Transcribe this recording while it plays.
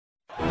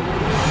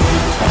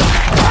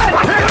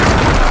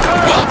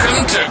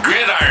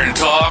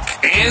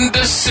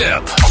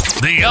Sip,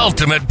 the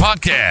ultimate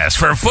podcast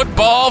for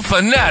football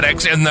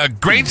fanatics in the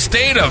great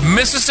state of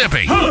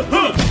Mississippi.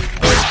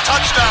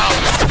 Touchdown!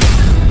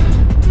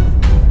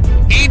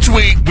 Each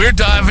week, we're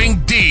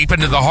diving deep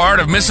into the heart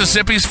of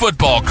Mississippi's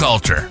football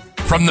culture,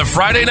 from the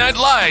Friday Night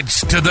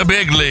Lights to the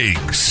big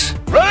leagues.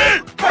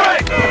 Ready?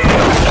 Break!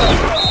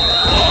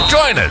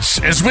 Join us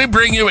as we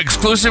bring you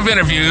exclusive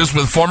interviews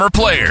with former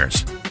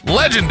players,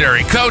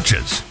 legendary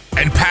coaches,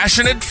 and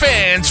passionate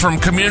fans from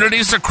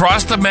communities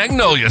across the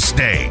Magnolia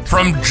State.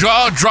 From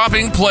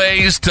jaw-dropping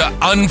plays to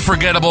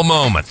unforgettable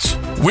moments,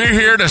 we're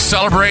here to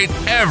celebrate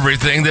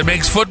everything that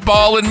makes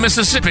football in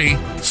Mississippi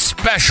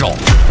special.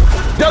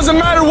 Doesn't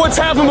matter what's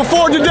happened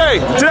before today.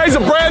 Today's a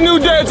brand new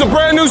day. It's a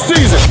brand new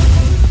season.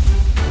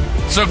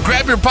 So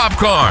grab your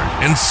popcorn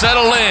and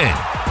settle in,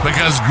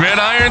 because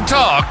Gridiron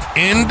Talk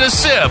in the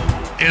Sip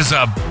is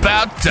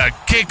about to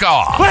kick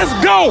off. Let's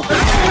go!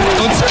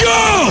 Let's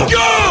go!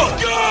 Go!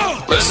 Go!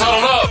 Let's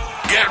hold up.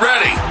 Get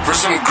ready for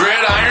some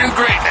gridiron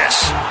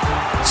greatness.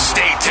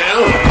 Stay